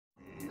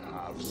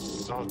have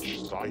such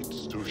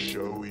sights to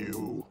show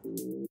you.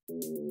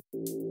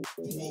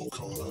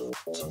 Welcome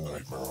to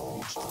Nightmare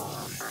on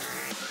Elm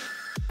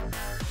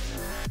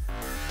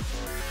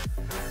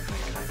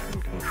I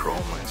can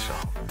control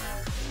myself.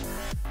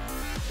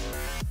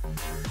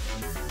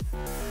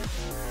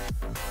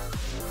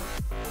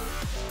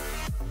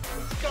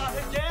 It's got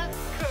a death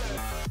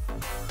curse.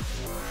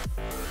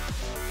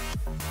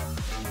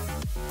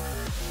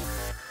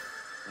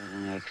 What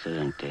an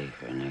excellent day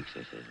for an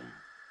exorcism.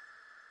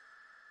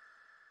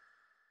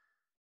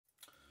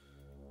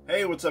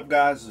 Hey, what's up,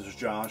 guys? This is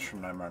Josh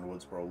from Nightmare on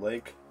Woodsboro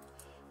Lake.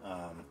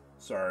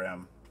 Sorry,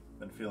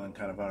 been feeling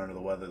kind of under the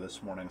weather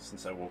this morning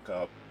since I woke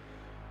up.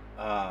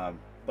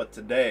 But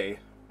today,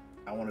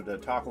 I wanted to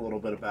talk a little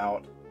bit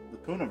about the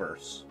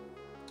Poohniverse.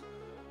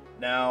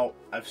 Now,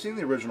 I've seen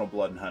the original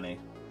Blood and Honey.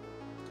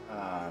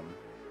 I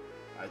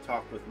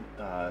talked with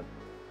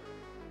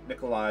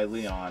Nikolai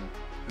Leon,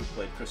 who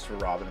played Christopher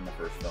Robin in the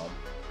first film.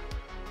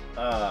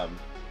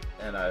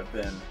 And I've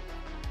been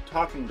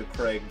talking to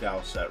Craig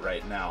Dowsett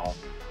right now.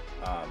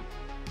 I'm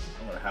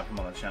going to have him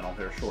on the channel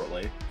here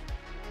shortly.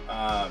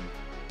 But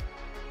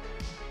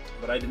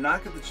I did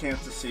not get the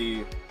chance to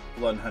see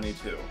Blood and Honey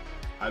 2.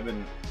 I've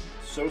been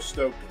so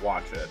stoked to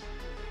watch it.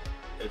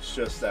 It's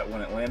just that when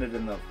it landed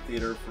in the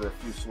theater for a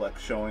few select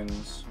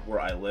showings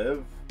where I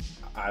live,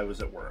 I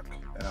was at work.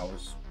 And I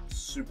was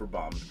super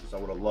bummed because I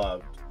would have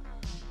loved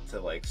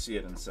to see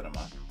it in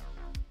cinema.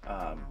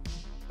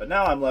 But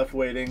now I'm left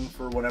waiting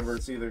for whenever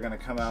it's either going to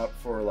come out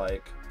for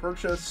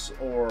purchase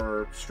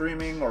or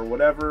streaming or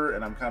whatever,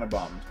 and I'm kind of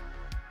bummed.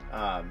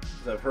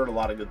 Because I've heard a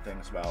lot of good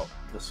things about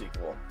the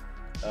sequel.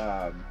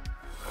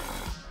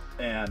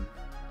 And,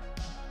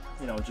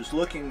 just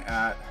looking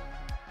at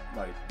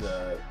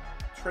the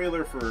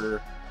trailer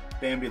for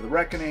Bambi the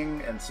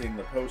Reckoning and seeing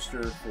the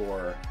poster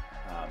for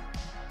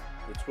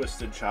the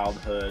Twisted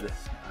Childhood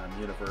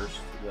universe,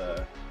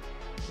 the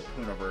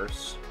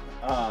Poohniverse,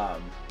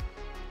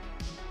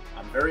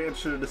 I'm very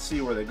interested to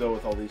see where they go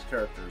with all these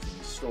characters and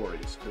these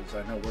stories, because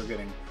I know we're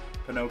getting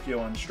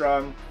Pinocchio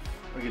Unstrung,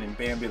 we're getting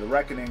Bambi the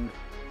Reckoning,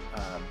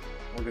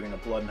 we're getting a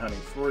Blood and Honey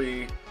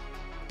 3,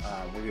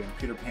 we're getting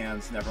Peter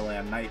Pan's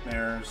Neverland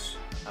Nightmares,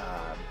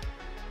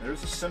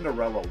 there's a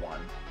Cinderella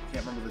one. I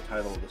can't remember the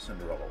title of the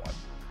Cinderella one.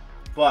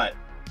 But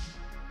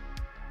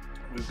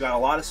we've got a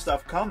lot of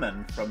stuff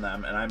coming from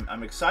them, and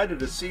I'm excited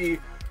to see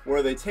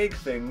where they take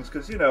things,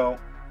 because,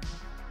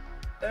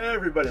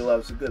 everybody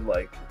loves a good,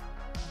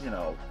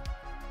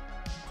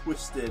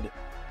 twisted,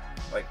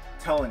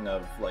 telling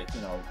of,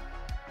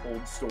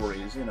 old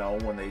stories,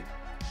 when they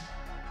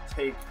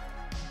take,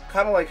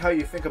 kind of like how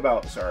you think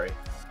about, sorry,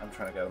 I'm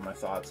trying to gather my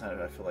thoughts, and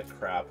I feel like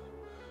crap.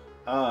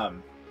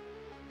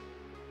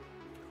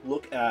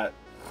 Look at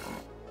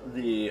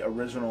the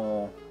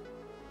original,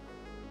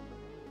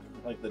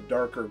 the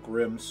darker,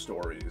 grim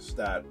stories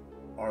that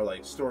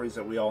are, stories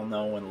that we all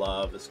know and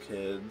love as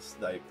kids,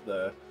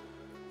 the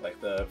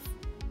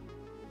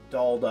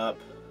dolled up,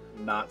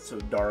 not so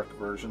dark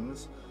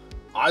versions.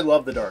 I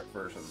love the dark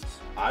versions.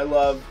 I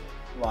love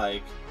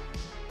the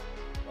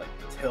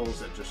tales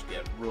that just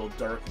get real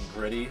dark and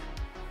gritty,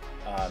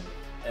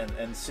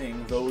 and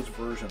seeing those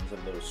versions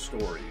of those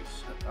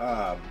stories.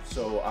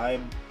 So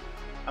I'm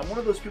one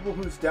of those people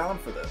who's down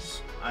for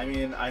this. I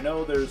mean, I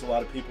know there's a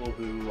lot of people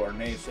who are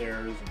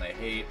naysayers and they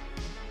hate.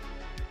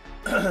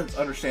 It's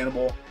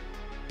understandable.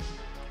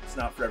 It's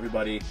not for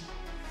everybody.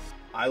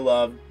 I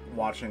love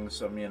watching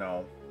some,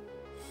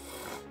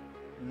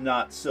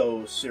 not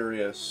so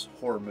serious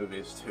horror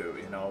movies too,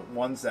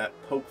 ones that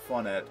poke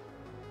fun at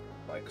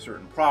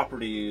certain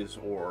properties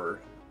or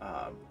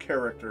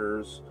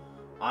characters.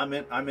 I'm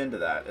into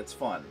that. It's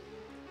fun.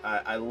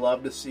 I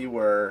love to see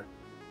where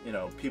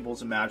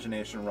people's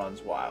imagination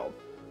runs wild.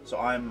 So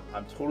I'm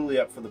totally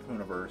up for the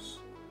Poohniverse.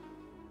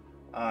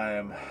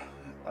 I'm,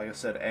 like I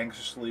said,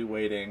 anxiously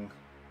waiting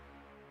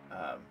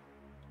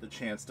the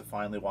chance to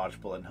finally watch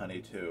Blood and Honey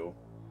 2.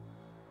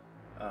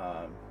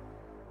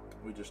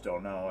 We just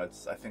don't know.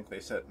 I think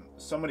they said,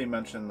 somebody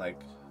mentioned the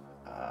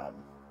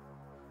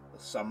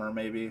summer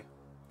maybe,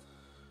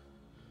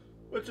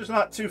 which is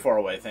not too far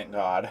away, thank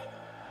God.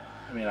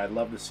 I mean, I'd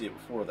love to see it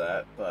before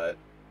that, but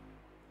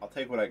I'll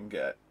take what I can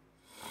get.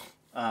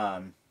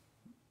 But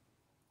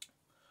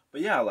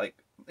yeah,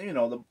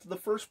 the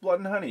first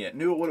Blood and Honey, it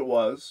knew what it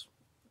was.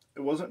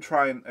 It wasn't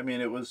trying, I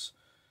mean, it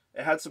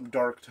had some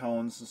dark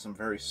tones and some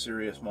very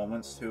serious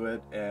moments to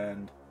it,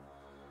 and,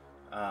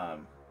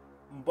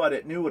 but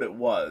it knew what it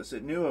was.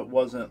 It knew it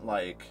wasn't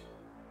I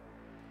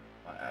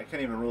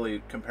can't even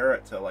really compare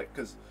it to,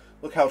 because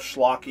look how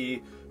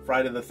schlocky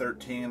Friday the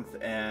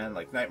 13th and,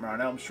 Nightmare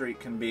on Elm Street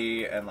can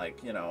be, and,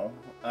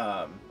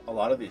 a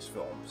lot of these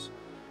films,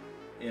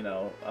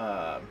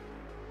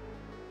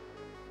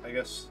 I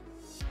guess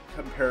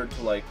compared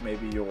to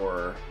maybe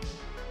your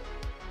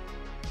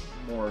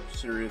more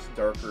serious,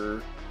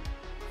 darker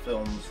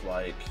films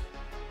oh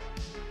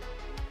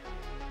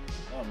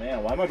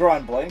man, why am I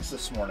drawing blanks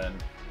this morning?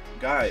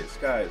 Guys,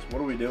 what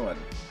are we doing?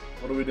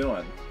 What are we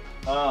doing?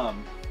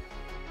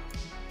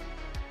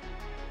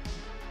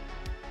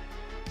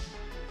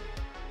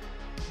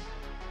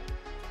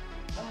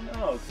 don't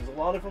know, because a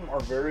lot of them are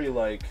very,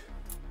 like,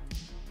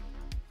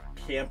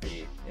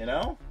 campy, you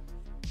know?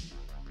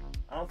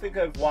 I don't think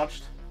I've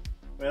watched...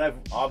 I mean,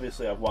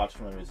 I've watched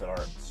movies that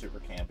aren't super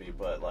campy,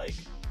 but, like,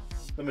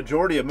 the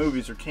majority of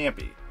movies are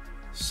campy.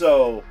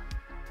 So,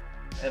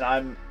 and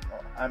I'm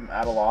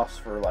at a loss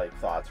for, like,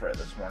 thoughts right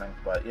this morning,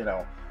 but, you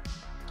know,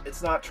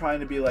 it's not trying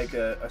to be, like,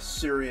 a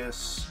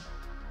serious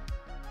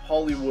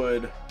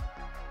Hollywood,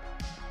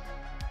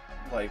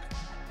 like,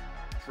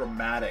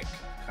 dramatic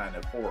kind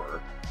of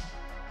horror.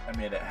 I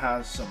mean, it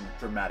has some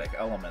dramatic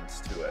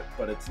elements to it,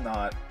 but it's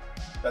not,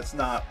 that's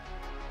not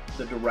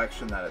the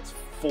direction that it's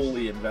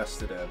fully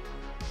invested in.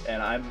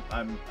 And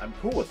I'm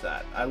cool with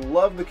that. I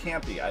love the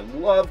campy. I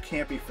love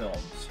campy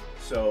films.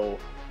 So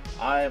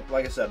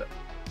like I said,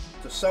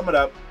 to sum it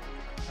up,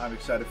 I'm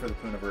excited for the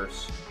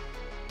Poohniverse.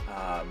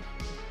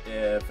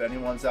 If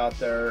anyone's out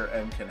there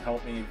and can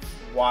help me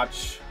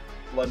watch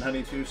Blood and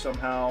Honey 2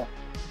 somehow,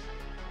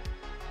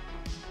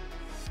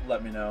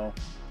 let me know.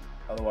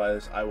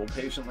 Otherwise, I will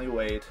patiently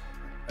wait.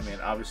 I mean,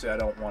 obviously I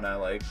don't want to,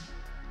 like,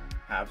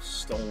 have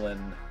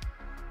stolen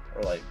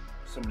or, like,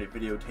 somebody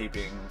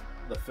videotaping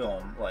the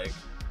film. Like,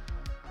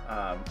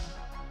 I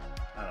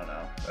don't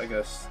know. I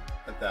guess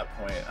at that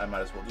point I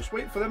might as well just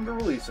wait for them to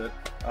release it.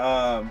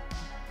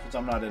 Because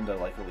I'm not into,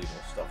 like, illegal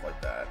stuff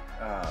like that.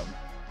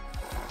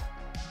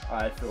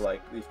 I feel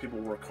like these people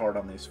work hard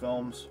on these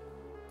films.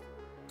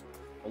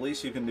 The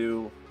least you can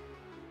do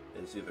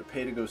is either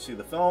pay to go see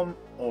the film,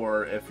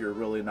 or if you're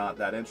really not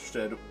that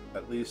interested,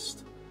 at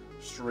least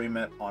stream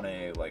it on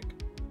a, like,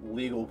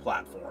 legal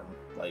platform,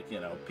 like, you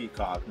know,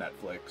 Peacock,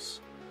 Netflix,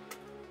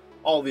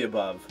 all the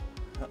above.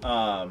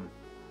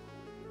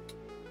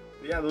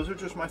 Yeah, those are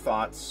just my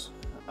thoughts.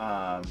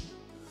 I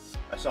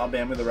saw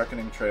Bambi the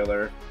Reckoning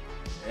trailer,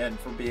 and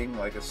for being,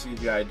 like, a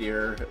CGI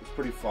deer, it was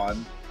pretty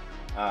fun.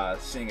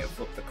 Seeing it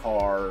flip the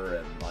car,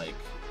 and, like,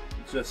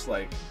 just,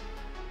 like,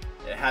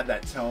 it had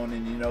that tone,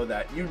 and you know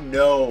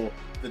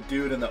the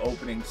dude in the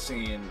opening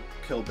scene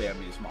killed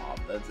Bambi's mom.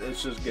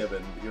 It's just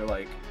given. You're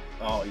like,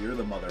 oh, you're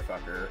the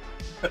motherfucker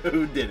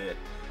who did it.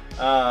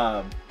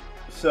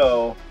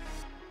 So,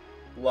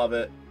 love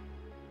it.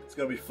 It's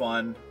gonna be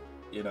fun.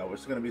 You know,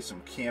 it's gonna be some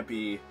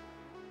campy,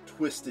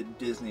 twisted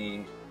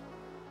Disney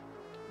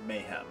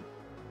mayhem,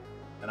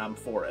 and I'm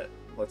for it.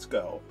 Let's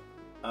go.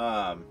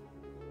 But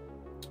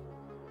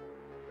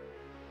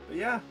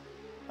yeah.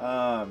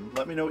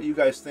 Let me know what you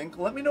guys think.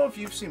 Let me know if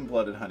you've seen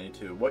Blood and Honey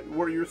 2. What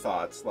were your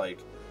thoughts? Like,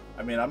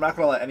 I mean, I'm not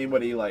going to let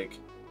anybody, like,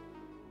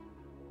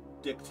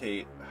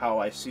 dictate how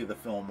I see the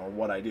film or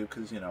what I do,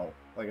 because, you know,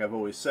 like I've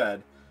always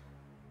said,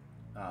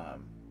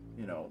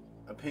 you know,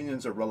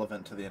 opinions are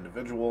relevant to the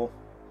individual.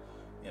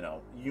 You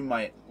know, you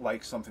might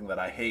like something that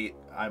I hate,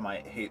 I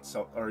might hate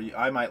or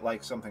I might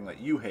like something that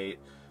you hate,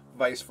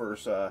 vice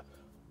versa,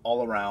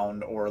 all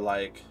around, or,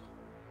 like,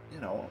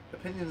 you know,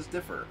 opinions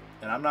differ,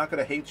 and I'm not going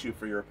to hate you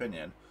for your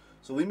opinion.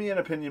 So leave me an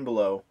opinion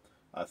below,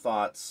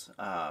 thoughts.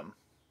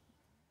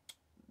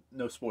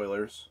 No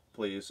spoilers,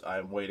 please.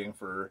 I'm waiting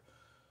for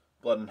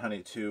Blood and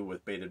Honey 2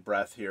 with bated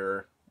breath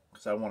here,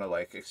 because I want to,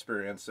 like,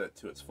 experience it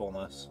to its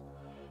fullness.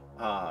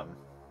 But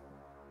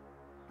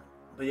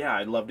yeah,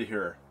 I'd love to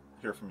hear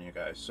from you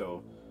guys.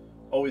 So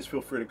always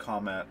feel free to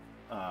comment,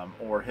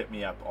 or hit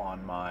me up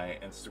on my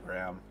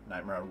Instagram,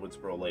 Nightmare on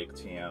Woodsboro Lake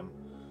TM.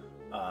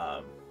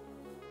 I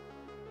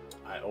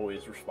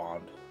always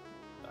respond.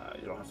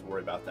 You don't have to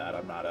worry about that.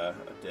 I'm not a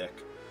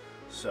dick.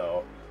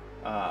 So,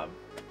 yeah.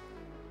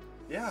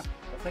 Well,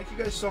 thank you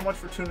guys so much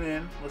for tuning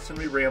in. Listen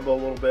to me ramble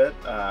a little bit.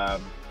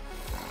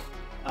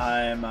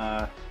 I'm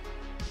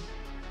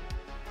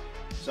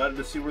excited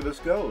to see where this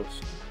goes.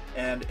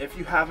 And if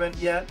you haven't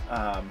yet,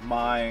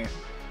 my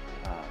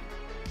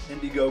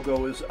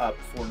Indiegogo is up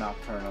for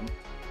Nokturnum.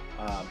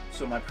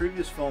 So my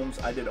previous films,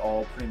 I did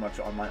all pretty much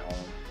on my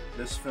own.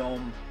 This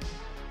film,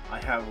 I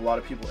have a lot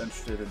of people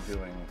interested in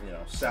doing, you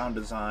know, sound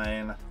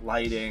design,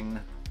 lighting,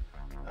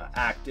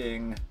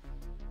 acting,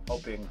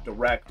 helping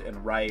direct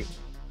and write.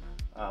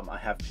 I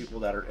have people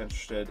that are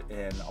interested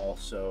in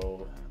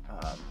also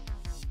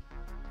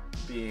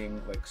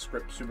being, like,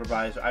 script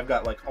supervisor. I've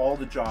got, like, all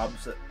the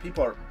jobs that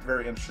people are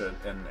very interested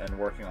in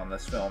working on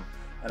this film.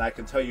 And I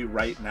can tell you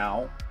right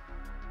now,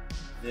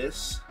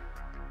 this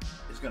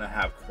is going to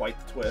have quite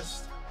the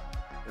twist.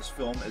 This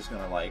film is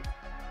going to, like,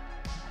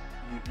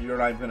 you're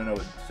not even going to know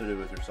what to do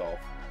with yourself.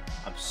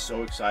 I'm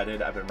so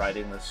excited. I've been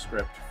writing this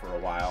script for a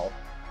while.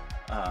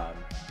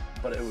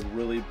 But it would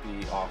really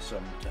be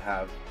awesome to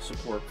have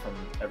support from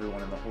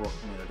everyone in the horror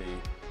community.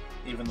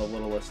 Even the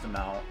littlest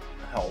amount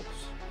helps.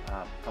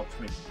 Helps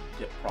me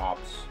get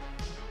props.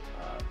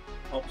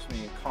 Helps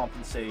me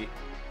compensate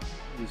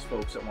these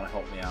folks that want to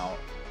help me out.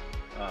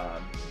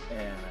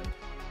 And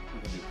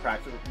we can do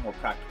more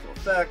practical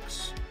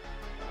effects.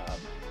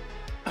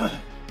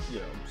 You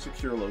know,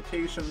 secure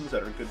locations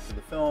that are good for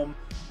the film,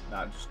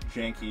 not just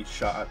janky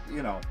shot.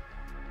 You know,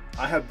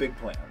 I have big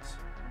plans.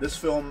 This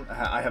film,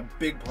 I have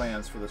big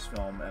plans for this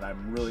film, and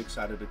I'm really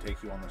excited to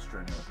take you on this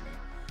journey with me.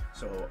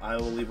 So I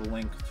will leave a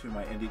link to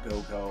my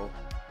Indiegogo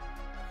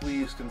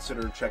please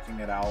consider checking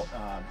it out.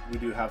 We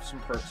do have some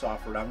perks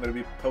offered. I'm going to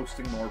be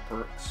posting more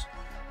perks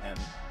and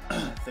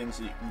things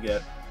that you can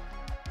get.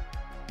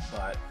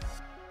 But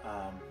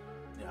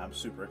yeah, I'm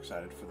super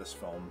excited for this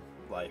film.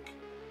 Like,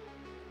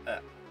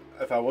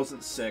 if I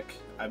wasn't sick,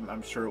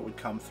 I'm sure it would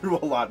come through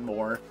a lot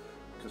more,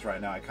 because right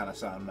now I kind of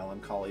sound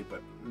melancholy.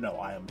 But no,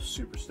 I am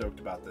super stoked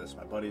about this.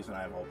 My buddies and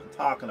I have all been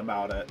talking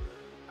about it.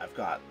 I've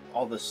got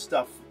all this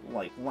stuff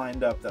like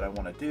lined up that I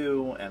want to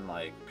do, and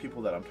like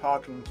people that I'm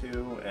talking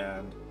to,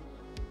 and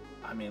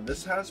I mean,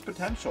 this has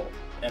potential.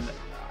 And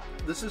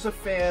this is a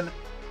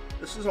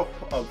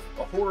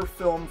horror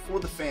film for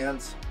the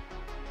fans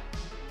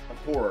of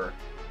horror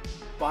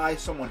by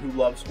someone who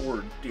loves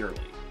horror dearly.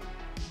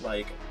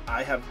 Like,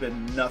 I have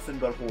been nothing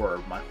but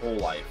horror my whole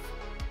life.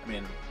 I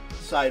mean,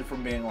 aside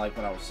from being like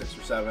when I was 6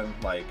 or 7,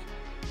 like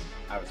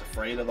I was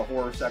afraid of the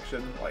horror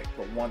section. Like,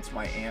 but once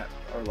my aunt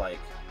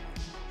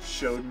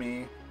showed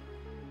me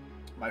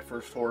my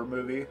first horror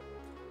movie,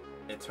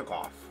 it took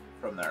off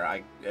from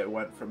there. It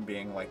went from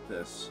being like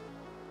this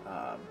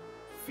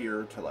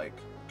fear to like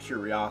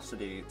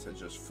curiosity to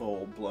just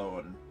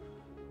full-blown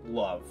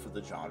love for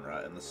the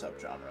genre and the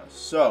subgenre.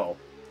 So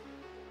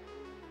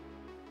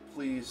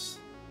please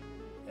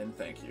and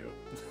thank you.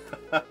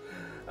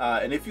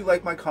 And if you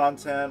like my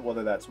content,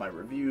 whether that's my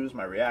reviews,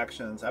 my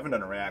reactions — I haven't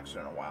done a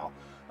reaction in a while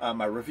 —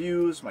 my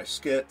reviews, my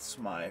skits,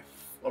 my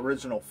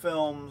original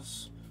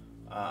films,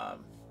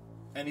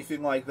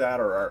 anything like that,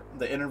 or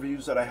the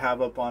interviews that I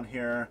have up on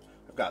here.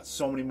 I've got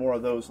so many more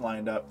of those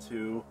lined up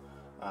too.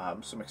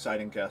 Some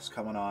exciting guests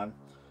coming on.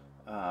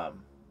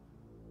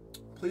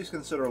 Please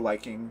consider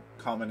liking,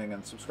 commenting,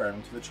 and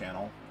subscribing to the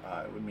channel.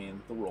 It would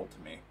mean the world to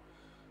me.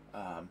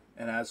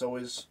 And as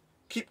always,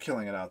 keep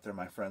killing it out there,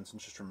 my friends, and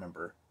just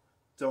remember,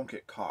 don't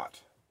get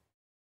caught.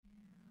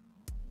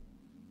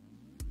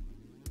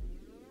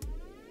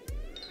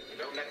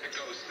 Don't let the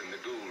ghosts and the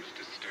ghouls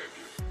disturb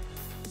you.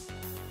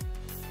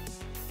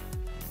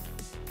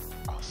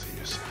 I'll see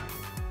you soon.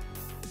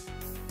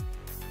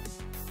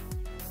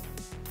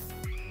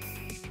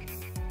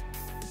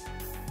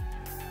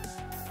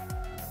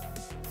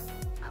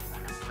 I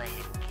want to play a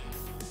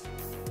game.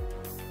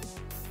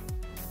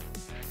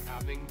 They're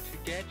coming to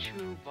get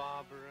you,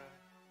 Barbara.